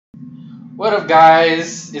What up,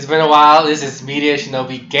 guys? It's been a while. This is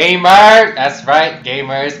MediaShinobiGamers. That's right,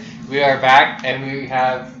 gamers. We are back, and we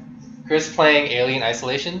have Kris playing Alien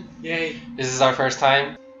Isolation. Yay! This is our first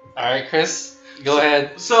time. All right, Kris, go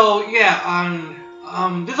ahead. So yeah,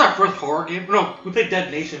 this is our first horror game. No, we played Dead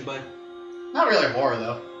Nation, but not really horror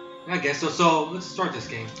though. I guess so. So let's start this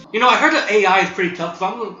game. You know, I heard the AI is pretty tough,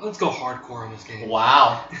 so let's go hardcore on this game.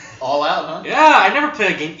 Wow, all out, huh? Yeah, I never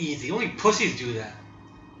play a game easy. Only pussies do that.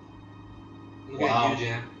 Look Wow. at you,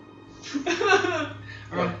 Jan.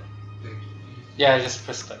 Alright. Yeah, just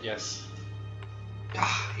press that. Yes.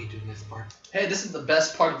 Ah, I hate doing this part. Hey, this is the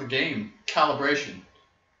best part of the game. Calibration.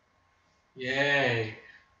 Yay.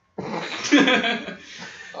 Oh,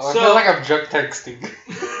 I feel like I'm drug texting.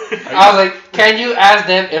 I was like, can you ask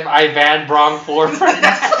them if I Van Brong for friends?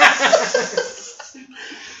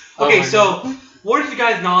 Okay, so what is you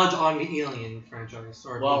guys' knowledge on the Alien franchise?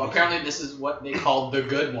 Or Well, movies? apparently this is what they call the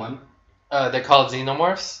good one. They're called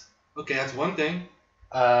xenomorphs. Okay, that's one thing.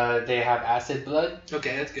 They have acid blood.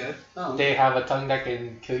 Okay, that's good. Oh. They have a tongue that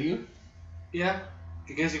can kill you. Yeah,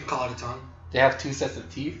 I guess you can call it a tongue. They have 2 sets of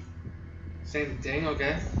teeth. Same thing,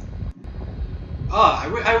 okay. Oh,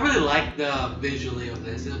 I really like the visually of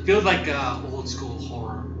this. It feels like old school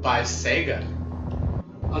horror. By Sega.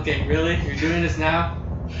 Okay, really? You're doing this now?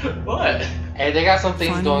 What? Hey, they got some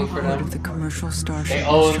things Final going for report them. of the commercial starship They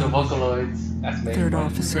own the Nostromo. Vocaloids. That's amazing. Third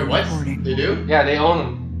officer Wait, what? reporting. They do? Yeah, they own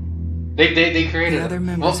them. They created The other them.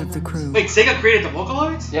 members Well, of the crew. Wait, Sega created the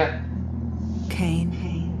Vocaloids? Yeah. Kane,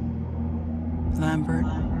 Lambert,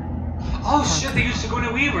 Oh shit, they used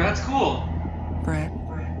Sigourney Weaver. That's cool. Brett,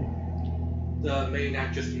 The main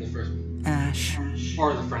actress in the first one. Ash,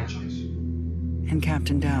 Or the franchise. and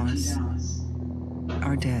Captain Dallas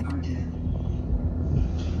are dead.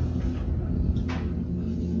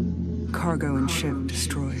 Cargo and ship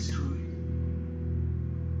destroyed.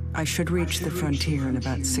 I should reach the frontier in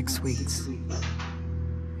about 6 weeks.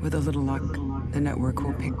 With a little luck, the network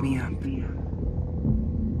will pick me up.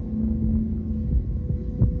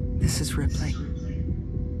 This is Ripley.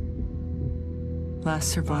 Last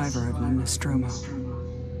survivor of the Nostromo.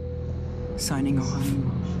 Signing off.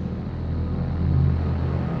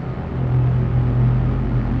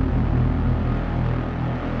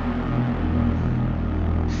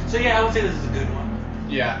 So yeah, I would say this is a good one.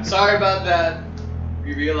 Yeah. Sorry about that.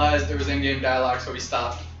 We realized there was in-game dialogue, so we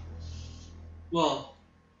stopped. Well,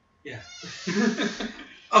 yeah.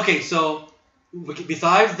 Okay, so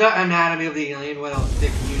besides the anatomy of the alien, what else do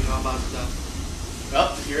you know about stuff?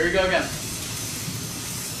 Well, here we go again.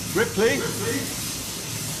 Ripley?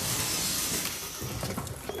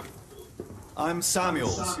 I'm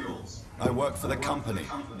Samuels. I work for the company.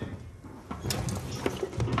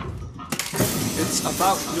 It's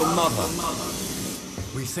about your mother.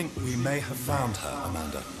 We think we may have found her,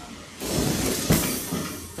 Amanda.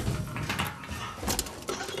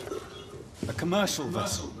 A commercial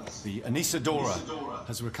vessel, the Anisadora,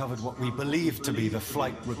 has recovered what we believe to be the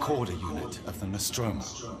flight recorder unit of the Nostromo.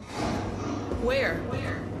 Where?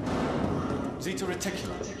 Zeta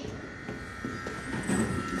Reticula.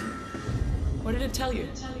 What did it tell you?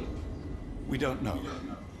 We don't know.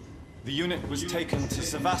 The unit was taken to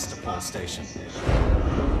Sevastopol station.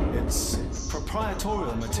 It's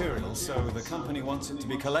proprietorial material, so the company wants it to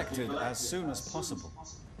be collected as soon as possible.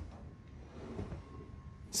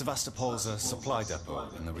 Sevastopol's a supply depot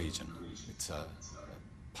in the region. It's a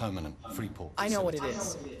permanent free port. I know what it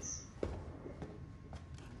is.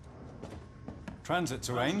 Transit's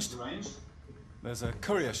arranged. There's a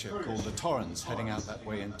courier ship called the Torrens heading out that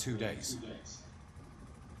way in 2 days.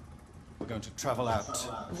 We're going to travel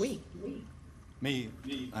out. Me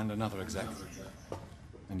and another exec.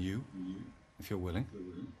 And you, if you're willing.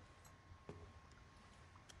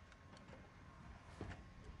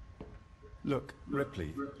 Look,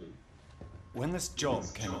 Ripley, when this job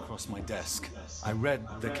came across my desk, I read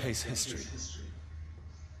the case history.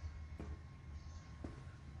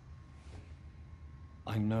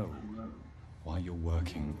 I know why you're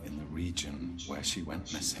working in the region where she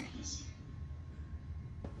went missing.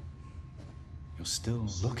 You're still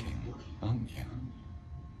looking, aren't you?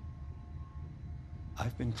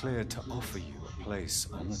 I've been cleared to offer you a place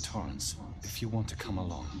on the Torrens if you want to come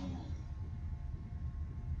along.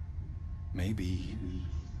 Maybe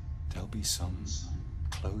there'll be some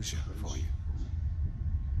closure for you.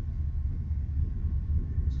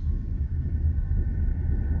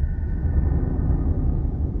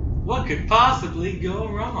 What could possibly go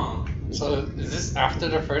wrong? So is this after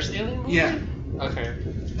the first Alien movie? Yeah. Okay.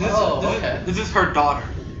 This is her daughter.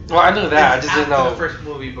 Well, I knew that. I It's just didn't after know. the first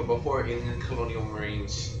movie, but before Alien Colonial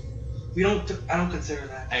Marines. I don't consider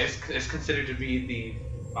that. It's considered to be the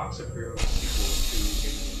Box approved sequel to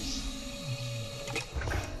Aliens.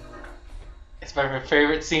 It's my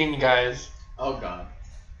favorite scene, guys. Oh god.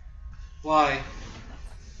 Why?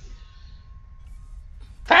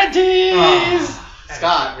 Panties!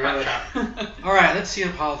 Scott, Really? Alright, let's see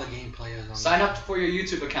how the gameplay is on Sign up for your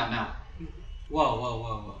YouTube account now.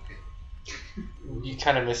 Whoa, okay. You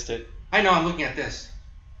kind of missed it. I know, I'm looking at this.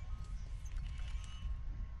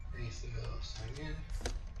 Anything else? Sign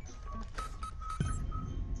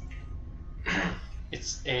in.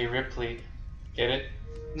 It's a Ripley. Get it?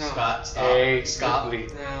 No. Scott, stop. A Scott,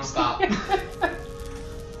 Ripley. No. stop.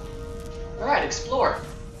 Alright, explore.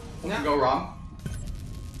 What can go wrong?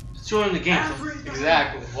 It's showing the game.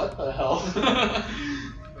 Exactly. What the hell?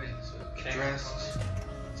 Wait, so dressed.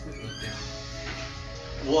 Let's move it down.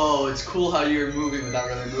 Whoa, it's cool how you're moving without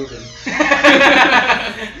really moving.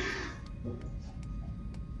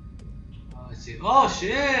 Oh, let's see. Oh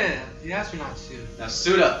shit! The astronaut suit. Now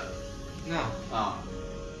suit up. No. Oh.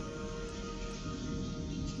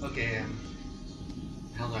 Okay.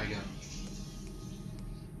 How do I go?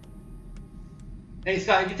 Hey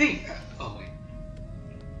Scott, you think? Oh wait.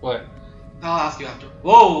 What? I'll ask you after.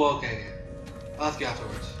 Whoa. Okay. I'll ask you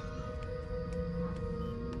afterwards.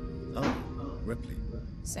 Oh, Ripley.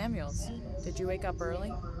 Samuels, did you wake up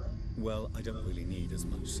early? Well, I don't really need as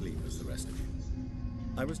much sleep as the rest of you.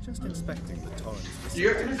 I was just inspecting the Torrens facility.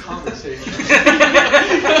 You're in a conversation.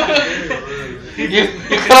 You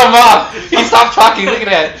cut him off! He stopped talking, look at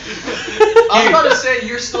that! I was about to say,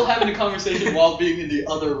 you're still having a conversation while being in the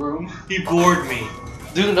other room. He bored me.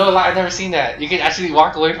 Dude, no lie, I've never seen that. You can actually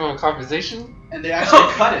walk away from a conversation? And they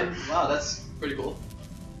actually cut it. Wow, that's pretty cool.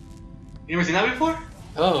 You never seen that before?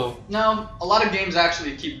 Oh. No, a lot of games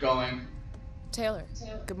actually keep going. Taylor,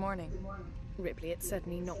 good morning. Ripley, it's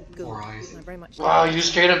certainly not good. Four eyes. I very much Wow, you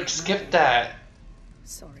straight up skipped that.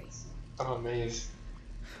 Sorry. I'm amazed.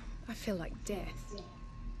 I feel like death.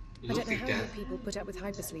 You I look don't know like how that. you people put up with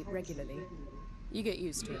hypersleep regularly. You get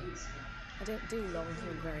used to it. I don't do long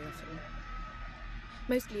haul very often.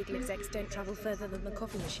 Most legal execs don't travel further than the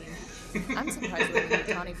coffee machine. I'm surprised that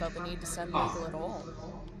the county felt the need to send legal at all.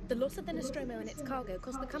 The loss of the Nostromo and its cargo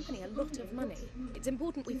cost the company a lot of money. It's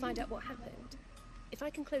important we find out what happened. If I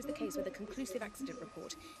can close the case with a conclusive accident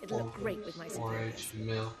report, it'll look great with my Porridge,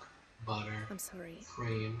 superiors. milk, butter, I'm sorry.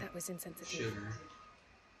 cream, That was insensitive. sugar.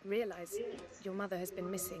 Realize your mother has been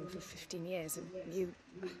missing for 15 years and you...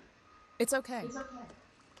 It's okay.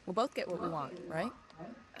 We'll both get what we want, right?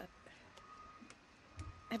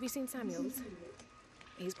 Have you seen Samuels?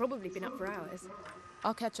 He's probably been up for hours.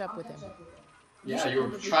 I'll catch up with him. Yeah, you were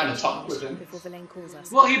trying to talk with him. Before Verlaine calls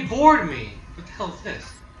us. Well, he bored me. What the hell is this?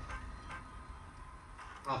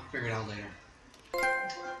 I'll figure it out later.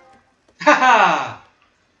 Haha!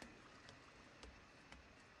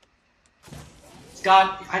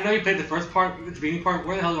 Scott, I know you played the first part, the beginning part.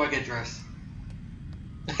 Where the hell do I get dressed?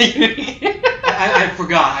 I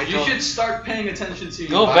forgot. You should start paying attention to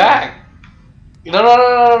your Go body. back!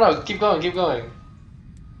 No. Keep going. You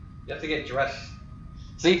have to get dressed.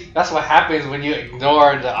 See, that's what happens when you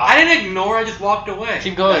ignore the. I didn't ignore. I just walked away.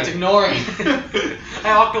 Keep going. That's ignoring.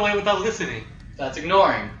 I walked away without listening. That's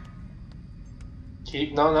ignoring.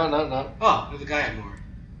 Keep. No. Oh, there's a guy I ignored.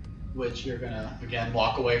 Which you're gonna, again,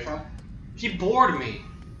 walk away from. He bored me.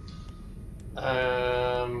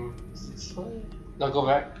 This way? No, go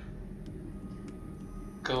back.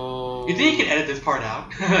 Go. You think you can edit this part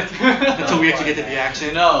out until we actually get to the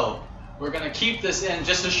action? No. We're gonna keep this in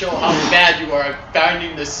just to show how bad you are at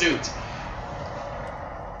finding the suit.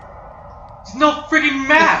 There's no freaking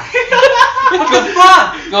map. What the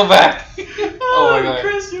fuck? Go back. Oh my god.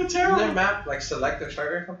 Kris, you're Isn't there a terrible. map, like select the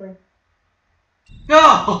target or something?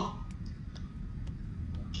 No.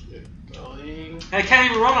 Going. I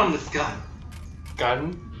can't even run on this gun.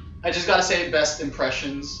 Gun. I just gotta say, best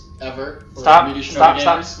impressions ever for Stop. MediaShinobi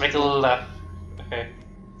Gamers. Stop. Make a little left. Okay.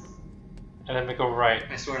 And then make a right.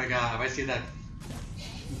 I swear to God, if I see that.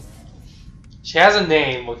 She has a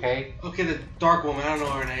name, okay? Okay, the dark woman. I don't know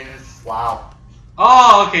what her name is. Wow.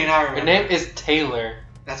 Oh, okay, now I remember. Her name is Taylor.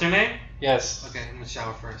 That's her name? Yes. Okay, I'm gonna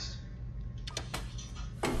shower first.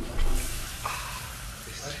 I'm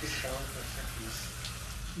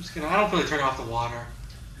just gonna. I don't feel like turning off the water.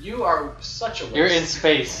 You are such a waste. You're in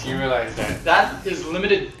space. You realize that. That is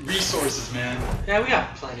limited resources, man. Yeah, we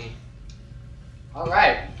got plenty.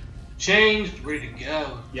 Alright. Changed, ready to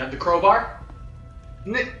go. You have the crowbar?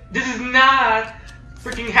 This is not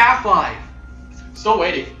freaking Half-Life. Still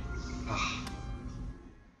waiting. Ugh.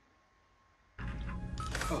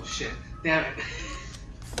 Oh shit! Damn it!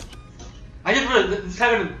 I just really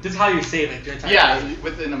this is how you save it. Yeah,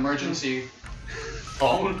 with an emergency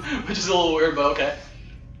phone, which is a little weird, but okay.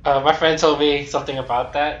 My friend told me something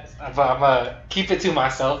about that, but I'm gonna keep it to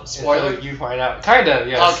myself. Spoiler? Until you find out. Kinda,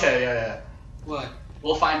 yes. Okay, yeah. What?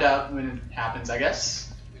 We'll find out when it happens, I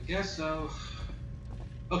guess. I guess so.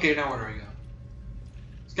 Okay, now where do I go?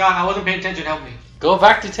 Scott, I wasn't paying attention. Help me. Go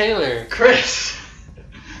back to Taylor. Kris!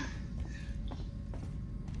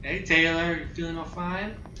 Hey, Taylor, you feeling all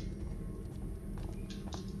fine?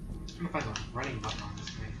 I'm gonna find the running button on this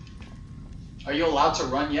thing. Are you allowed to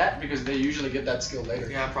run yet? Because they usually get that skill later.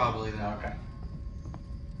 Yeah, probably then. Okay.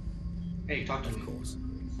 Hey, talk to Of me. course.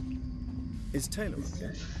 Is Taylor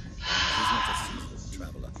okay? She's not a seasonal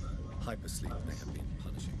traveler. Hypersleep may have been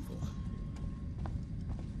punishing for her.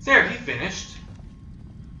 There, he finished.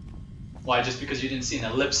 Why, just because you didn't see an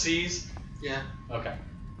ellipses? Yeah. Okay.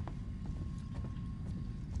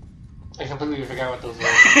 I completely forgot what those were.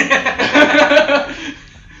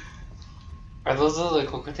 Are those the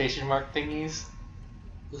quotation mark thingies?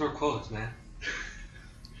 Those are quotes, man.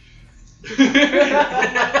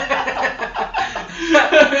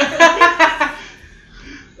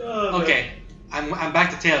 Okay, I'm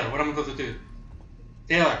back to Taylor. What am I supposed to do?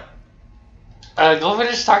 Taylor. Go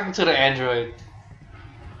finish talking to the android.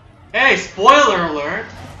 Hey, spoiler alert.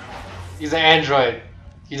 He's an android.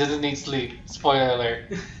 He doesn't need sleep. Spoiler alert.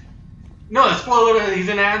 No, spoiler alert, he's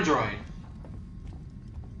an android.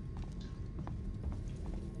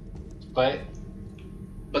 But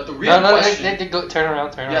But the real question... they go turn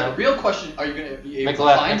around. Yeah, the real question, are you going to be able Make a to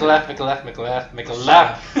left, find make a it? left, make a left, make a left, make a Shut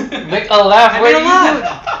left. up. Make a left. I What made are a you doing?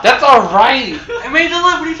 left. That's alright. I made the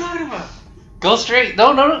left. What are you talking about? Go straight.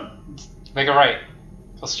 No. Make a right.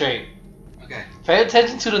 Go straight. Okay. Pay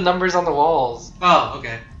attention to the numbers on the walls. Oh,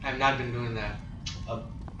 okay. I've not been doing that.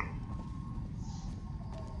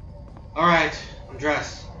 Alright, I'm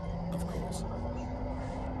dressed. Of course.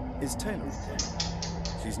 Is Taylor okay?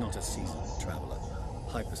 She's not a seasonal traveler.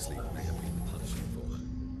 Hypersleep may have been punishing for her.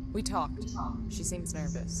 We talked. She seems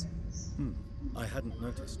nervous. I hadn't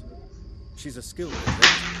noticed. She's a skilled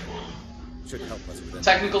investigator. Should help us with any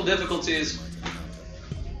Technical difficulties.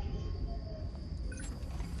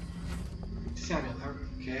 Samuel,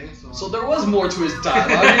 okay, So there was more to his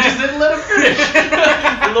dialogue, you just didn't let him finish.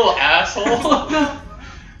 You little asshole.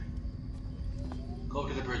 Go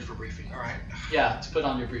to the bridge for briefing. Alright. Yeah, to put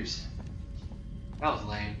on your briefs. That was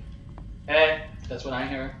lame. Hey, that's what I'm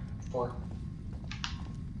here for.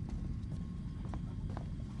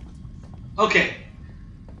 Okay.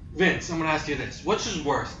 Vince, I'm gonna ask you this. Which is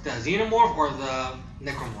worse, the xenomorph or the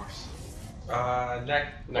necromorphs?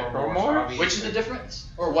 Necromorph. Necromorph? Which is the difference?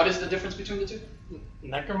 Or what is the difference between the two?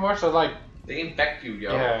 Necromorphs are like, They infect you,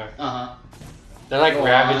 yo. yeah, Uh-huh. they're like Go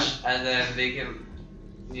ravaged. And then they can,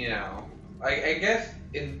 you know, I guess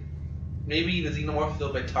maybe the xenomorph is a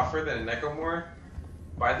little bit tougher than a necromorph.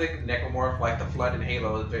 But I think necromorph, like the flood in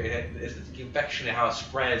Halo, is the infection and how it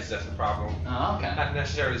spreads that's the problem. Oh, okay. Not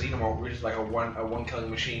necessarily xenomorph. We're just like a one killing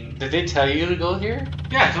machine. Did they tell you to go here?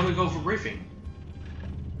 Yeah, tell me to go for briefing.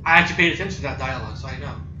 I actually paid attention to that dialogue, so I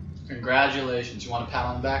know. Congratulations. You want a pat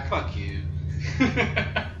on the back? Fuck you.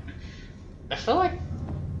 I feel like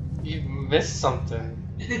you missed something.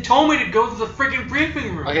 They told me to go to the freaking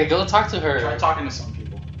briefing room. Okay, go talk to her. Try talking to some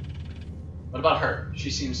people. What about her?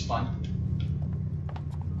 She seems fun.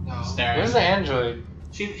 No. Staring. Where's the android?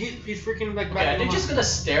 He's freaking like Okay, back are in they the just line. gonna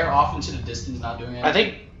stare off into the distance, not doing anything? I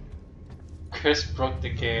think Kris broke the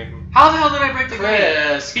game. How the hell did I break the game?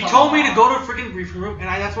 Kris, He come told me on. to go to the freaking briefing room, and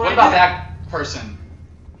that's what What I about did. that person?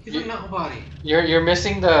 He's a nobody. You're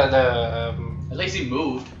missing the At least he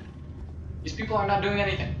moved. These people are not doing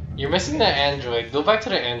anything. you're missing the android. Go back to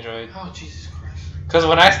the android. Oh, Jesus Christ. Cause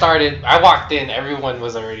when I started, I walked in, everyone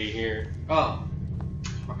was already here. Oh.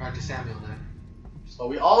 We're back to Samuel then. So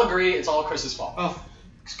we all agree it's all Chris's fault. Oh,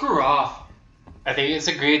 screw off. I think it's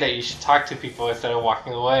agreed that you should talk to people instead of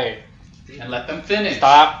walking away. And let them finish.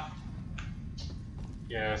 Stop.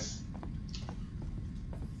 Yes.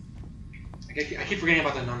 I keep forgetting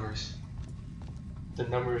about the numbers. The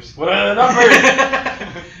numbers. What are the numbers?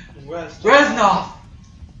 Reznov!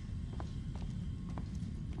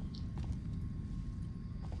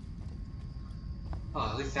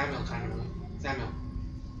 Oh, at least Samuel kind of moved. Samuel.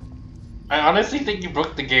 I honestly think you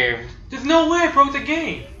broke the game. There's no way I broke the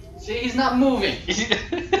game. See, he's not moving.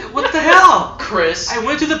 What the hell? Kris. I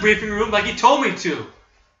went to the briefing room like he told me to.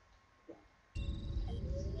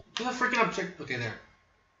 Where's the freaking objective? Okay, there.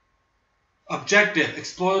 Objective: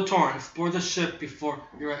 explore the torrent. Explore the ship before.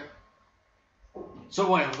 You're right. So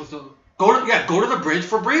what? I'm supposed to go to the bridge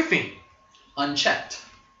for briefing. Unchecked.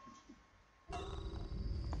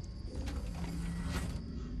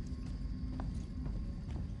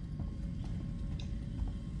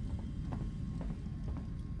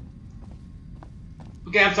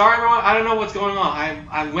 Okay, I'm sorry, everyone. I don't know what's going on.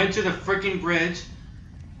 I went to the freaking bridge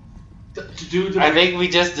to do the. I think we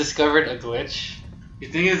just discovered a glitch. You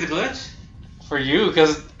think it's a glitch? For you,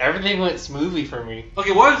 because everything went smoothly for me.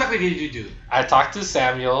 Okay, what exactly did you do? I talked to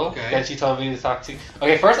Samuel. Okay. Then she told me to talk to.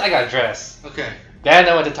 Okay, first I got dressed. Okay. Then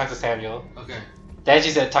I went to talk to Samuel. Okay. Then she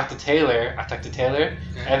said talk to Taylor. I talked to Taylor.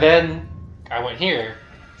 Okay. And then I went here.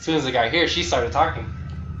 As soon as I got here, she started talking.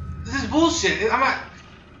 This is bullshit. I'm not.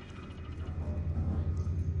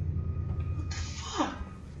 What the fuck?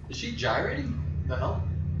 Is she gyrating? The hell?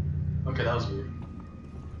 Okay, that was weird.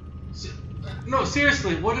 No,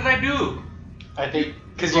 seriously, what did I do? I think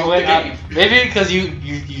because Broke you went the out. game. Maybe because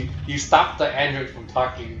you stopped the android from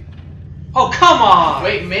talking. Oh, come on!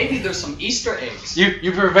 Wait, maybe there's some Easter eggs.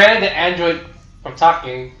 You prevented the android from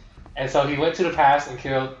talking, and so he went to the past and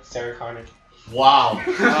killed Sarah Connor. Wow.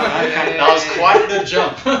 That was quite the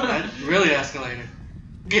jump. That really escalated.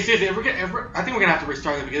 Okay, seriously, I think we're gonna have to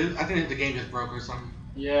restart it because I think the game just broke or something.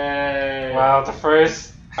 Yay. Wow, our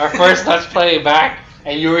first Let's Play back,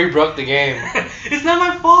 and Yuri broke the game. It's not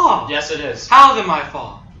my fault. Yes, it is. How is it my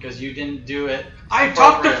fault? Because you didn't do it. I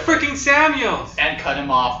talked to appropriately. freaking Samuel. And cut him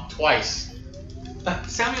off twice.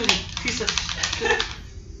 Samuel's a piece of shit.